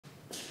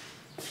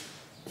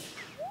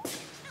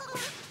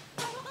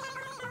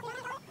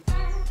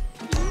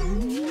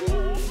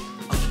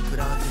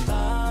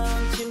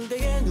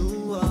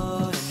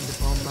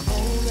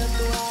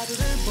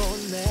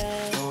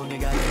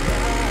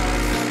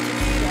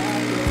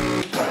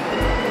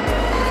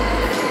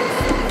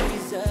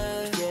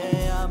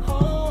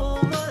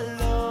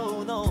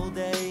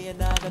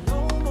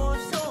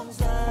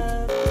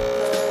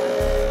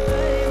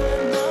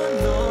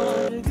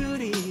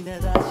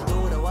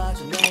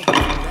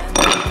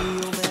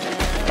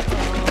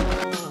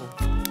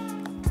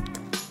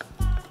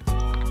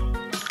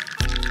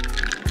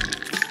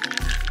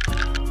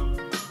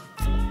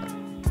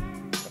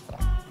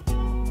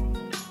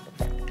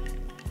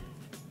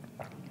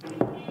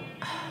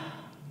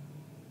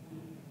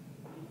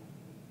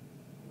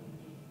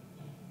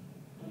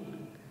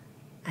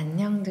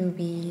안녕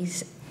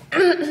doobies.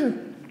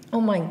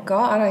 Oh my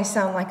god, I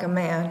sound like a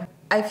man.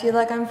 I feel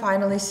like I'm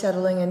finally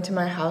settling into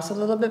my house a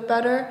little bit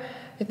better.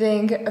 I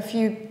think a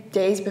few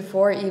days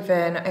before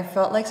even, I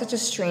felt like such a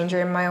stranger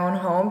in my own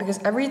home because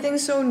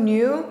everything's so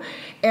new,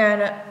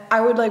 and I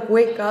would like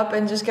wake up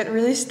and just get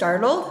really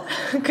startled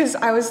because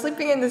I was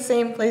sleeping in the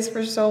same place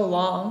for so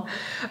long.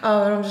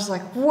 And I'm just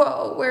like,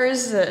 whoa, where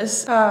is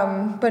this?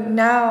 But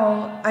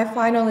now I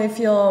finally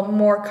feel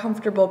more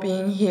comfortable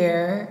being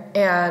here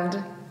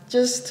and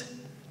just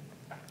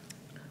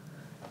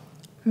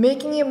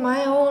making it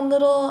my own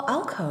little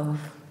alcove.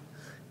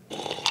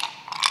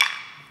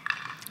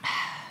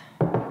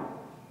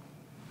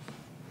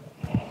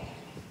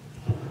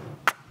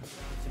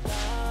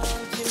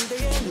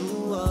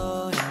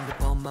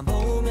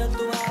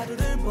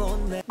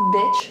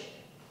 Bitch,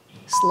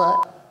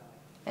 slut,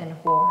 and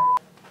whore.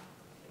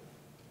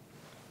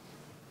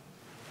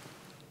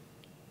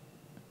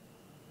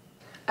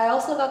 I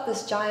also got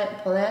this giant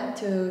plant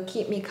to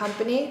keep me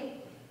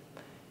company,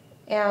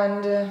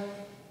 and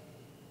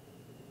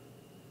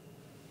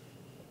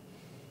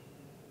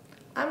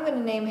I'm gonna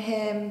name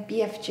him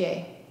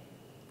BFJ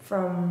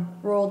from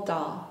Roald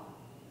Dahl,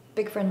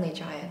 Big Friendly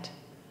Giant.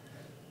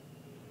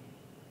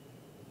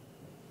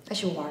 I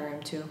should water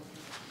him too.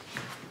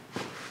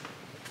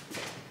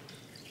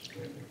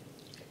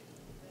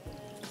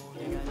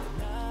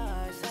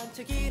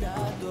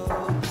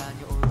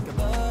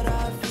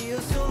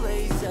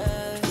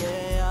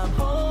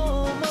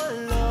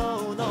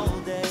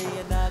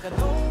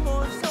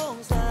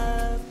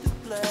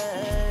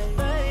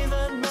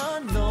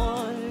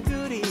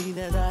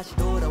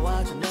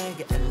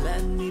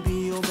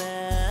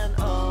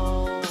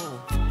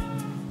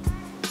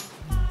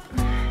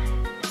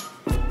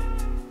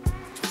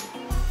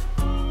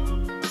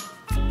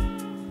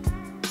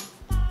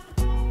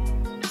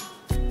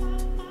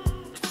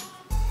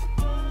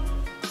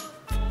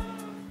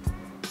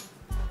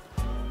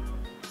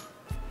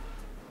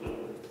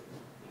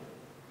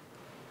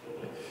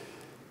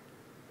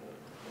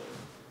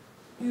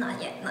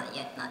 Not yet, not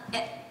yet, not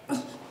yet.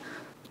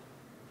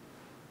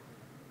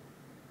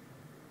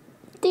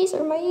 These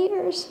are my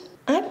ears.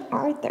 I'm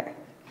Arthur.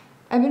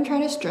 I've been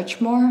trying to stretch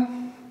more.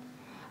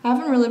 I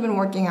haven't really been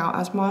working out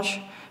as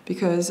much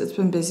because it's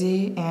been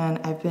busy and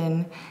I've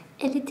been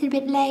a little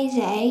bit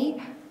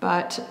lazy.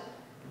 But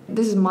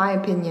this is my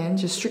opinion,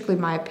 just strictly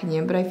my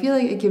opinion, but I feel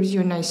like it gives you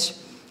a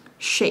nice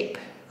shape.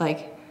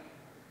 Like,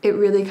 it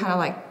really kind of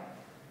like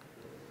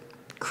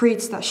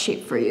creates that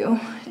shape for you.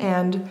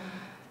 And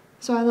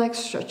so I like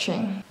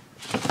stretching.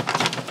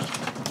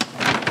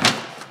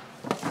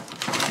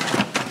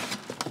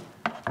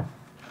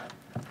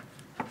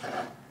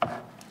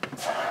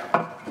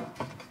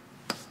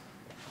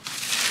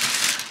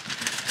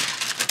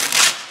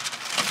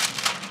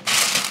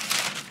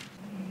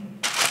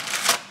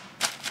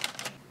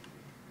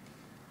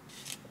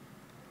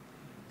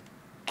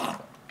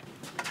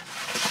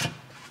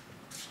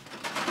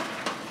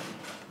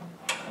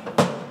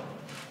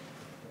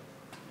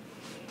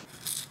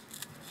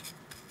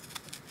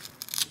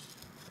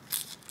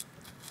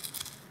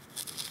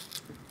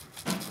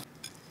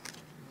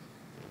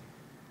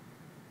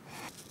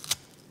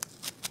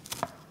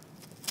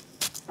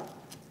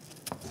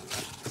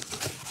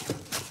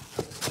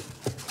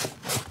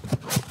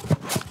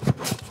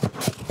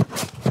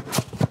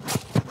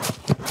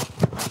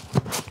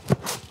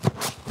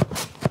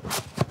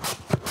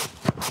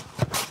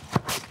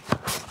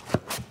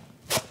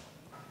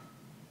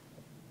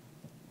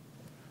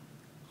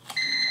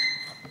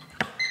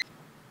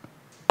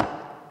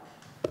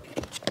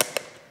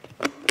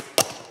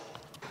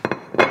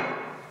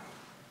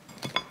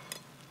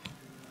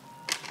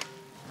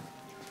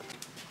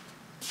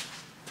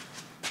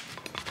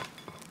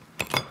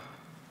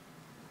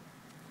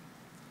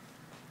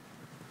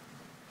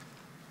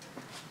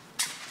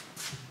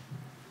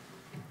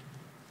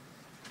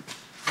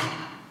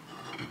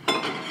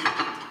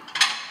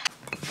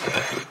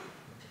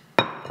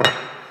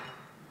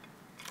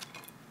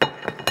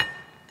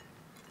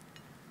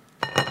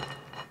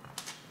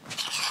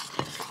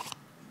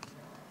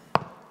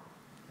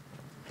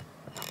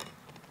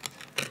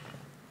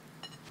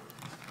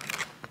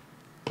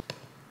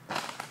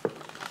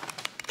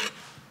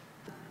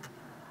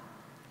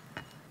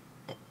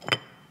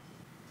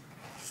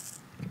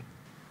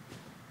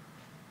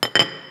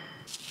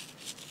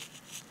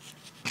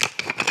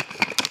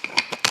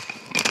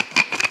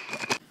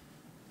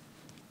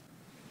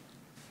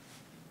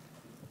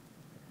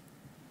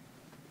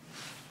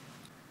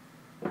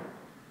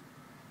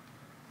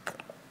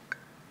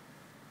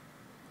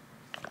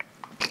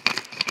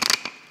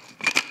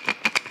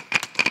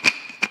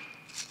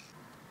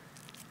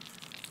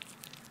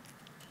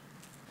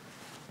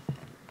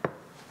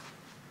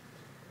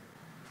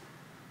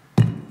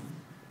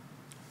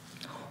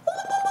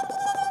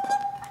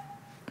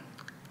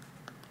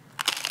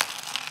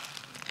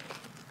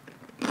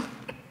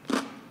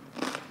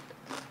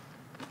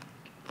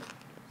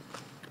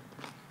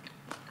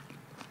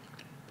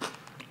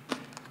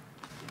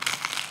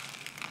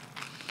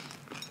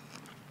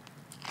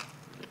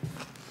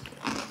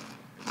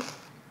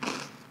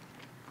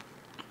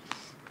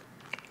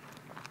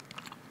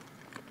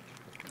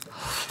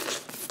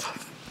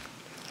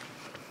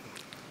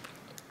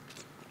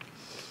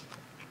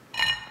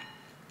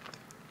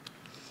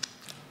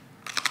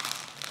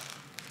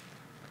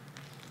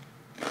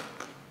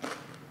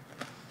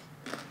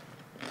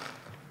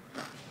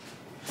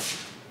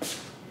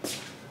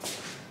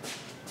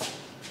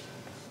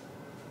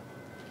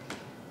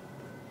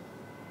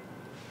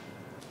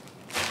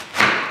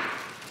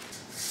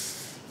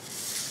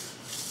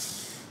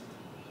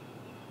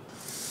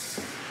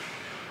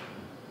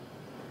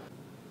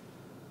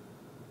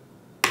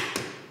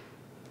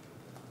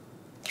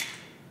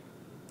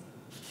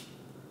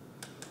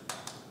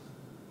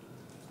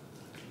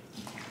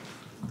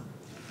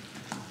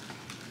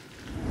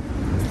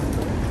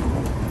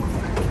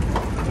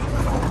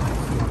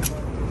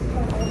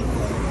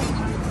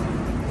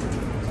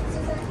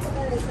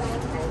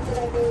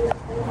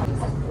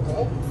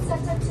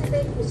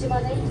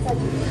 50원을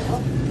입장이고요.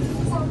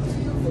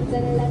 성주육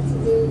모짜렐라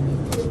치즈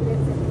 2kg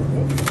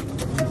세트는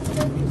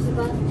 6,990원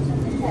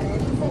전문가를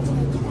행사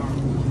중입니다.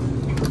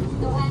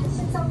 또한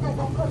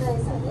신성가공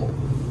코너에서는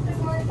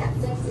흑월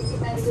납작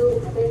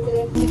치즈만두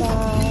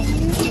 500g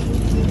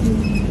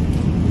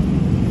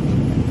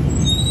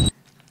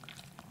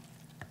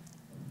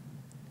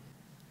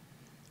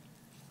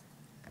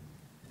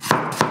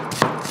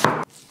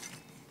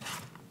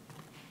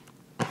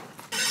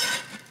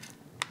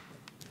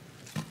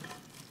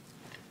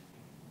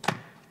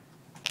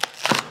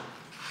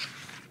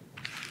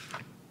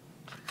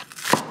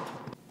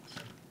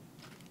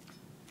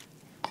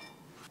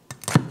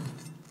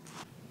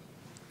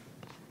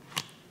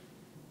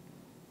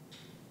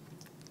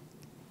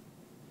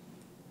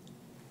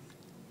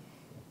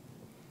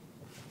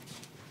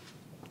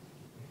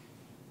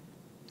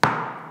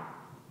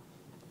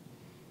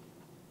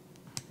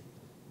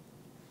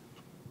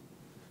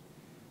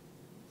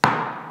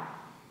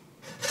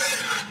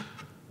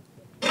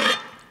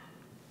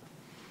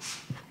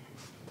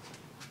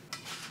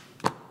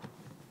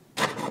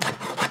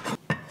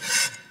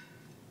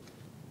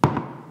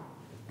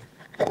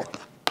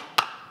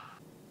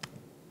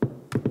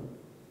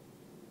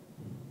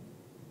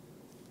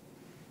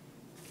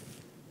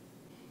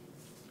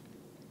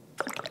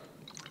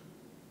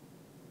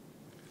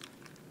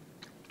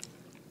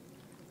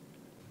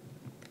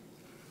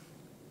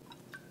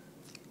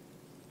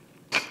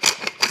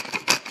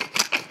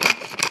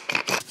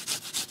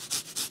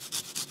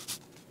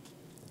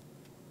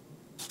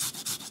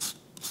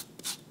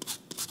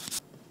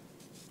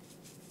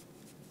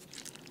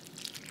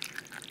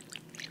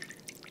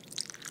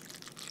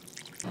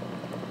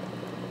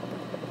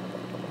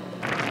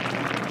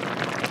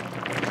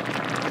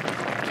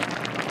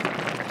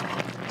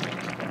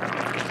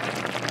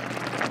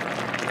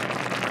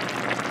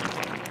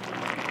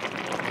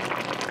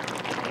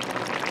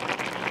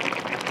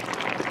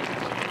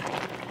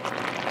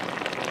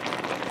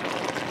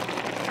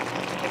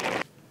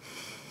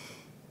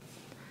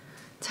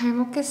잘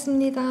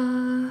먹겠습니다.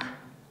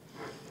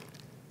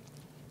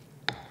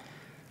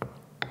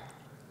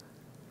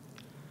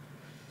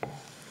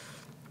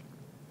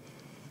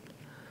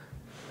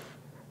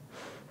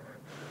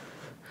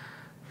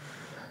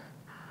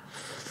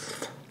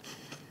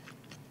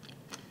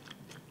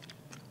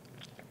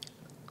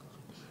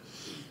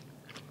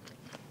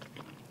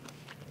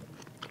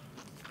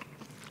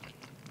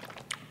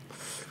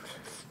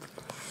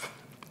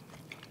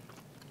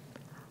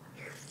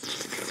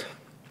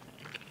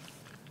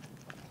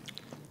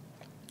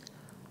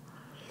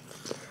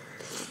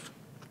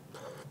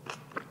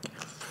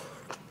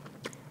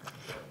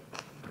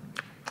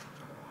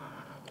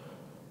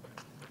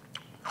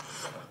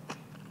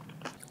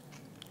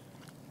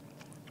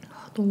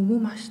 너무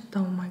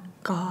맛있다. 오 마이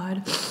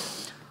갓.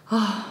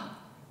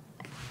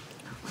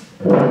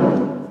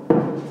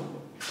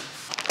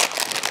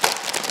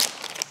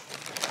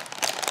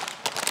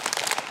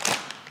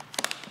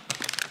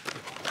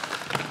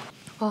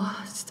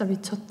 진짜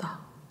미쳤다.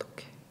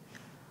 어떡해.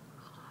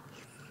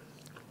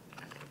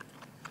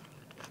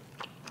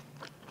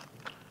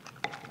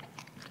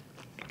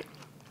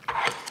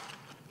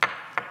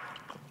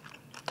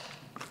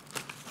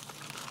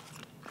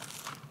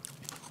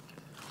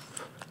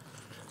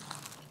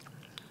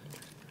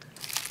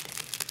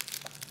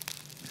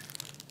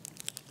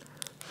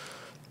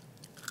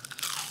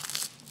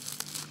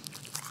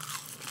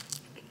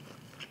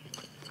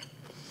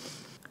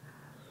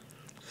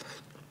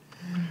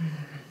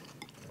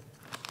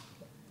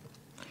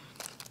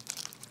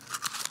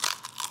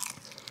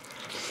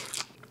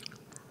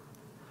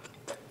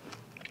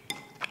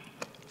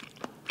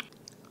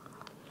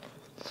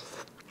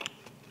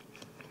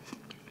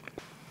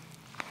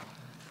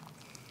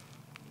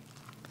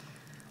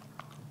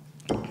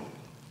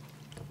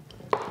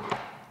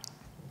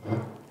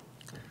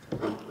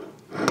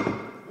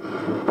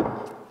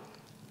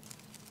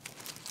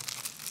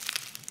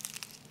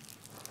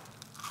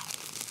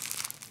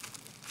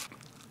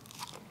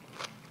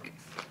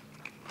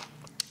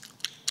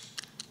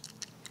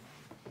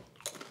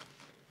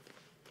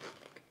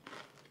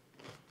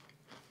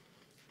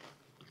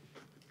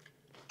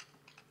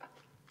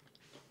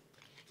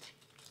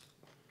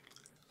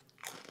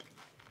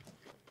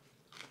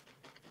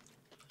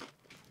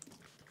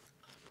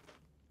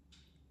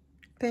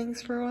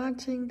 Thanks for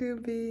watching,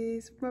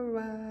 doobies. Bye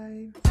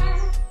bye.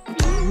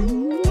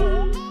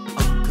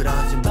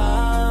 엉클어진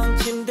밤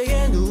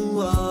침대에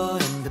누워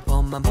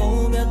핸드폰만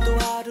보면